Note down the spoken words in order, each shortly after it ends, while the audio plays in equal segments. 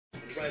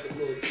write a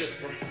little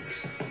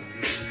different.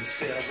 You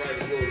say I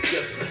write a little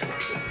different.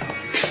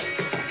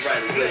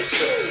 Write a little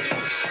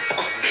different.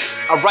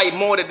 I write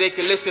more that they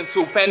can listen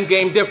to. Pen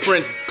game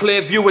different.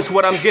 Clear view is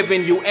what I'm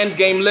giving you. End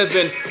game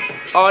living.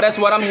 Oh, that's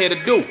what I'm here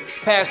to do.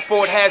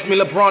 Passport has me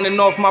Lebronin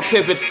off my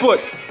pivot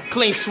foot.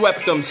 Clean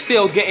swept them,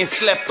 still getting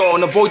slept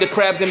on. Avoid the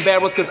crabs and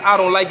barrels cause I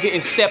don't like getting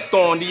stepped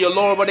on. The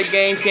allure of the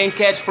game can't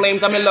catch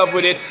flames, I'm in love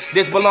with it.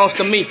 This belongs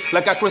to me,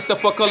 like I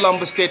Chistopher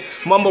Columbus'd it.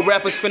 Mumble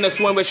rappers finna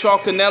swim with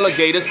sharks and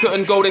alligators.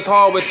 Couldn't go this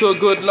hard with 2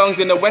 good lungs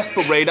in a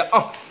respirator.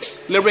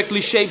 Lyrically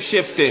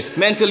shape-shifted,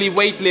 mentally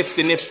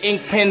weightlifting. If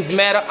ink pens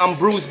matter, I'm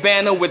Bruce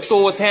Banner with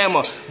Thor's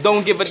hammer.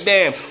 Don't give a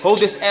damn, hold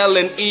this L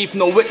and Eve,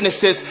 no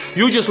witnesses.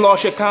 You just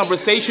lost your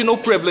conversational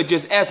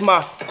privileges. As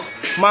my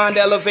mind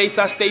elevates,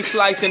 I stay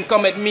slicing.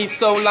 Come at me,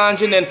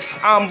 Solangin, and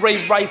I'm Ray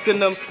Ricin.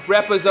 Them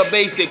rappers are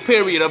basic,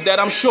 period. Of that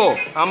I'm sure.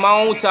 I'm my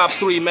own top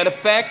 3. Matter of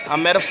fact,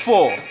 I'm at a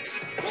 4.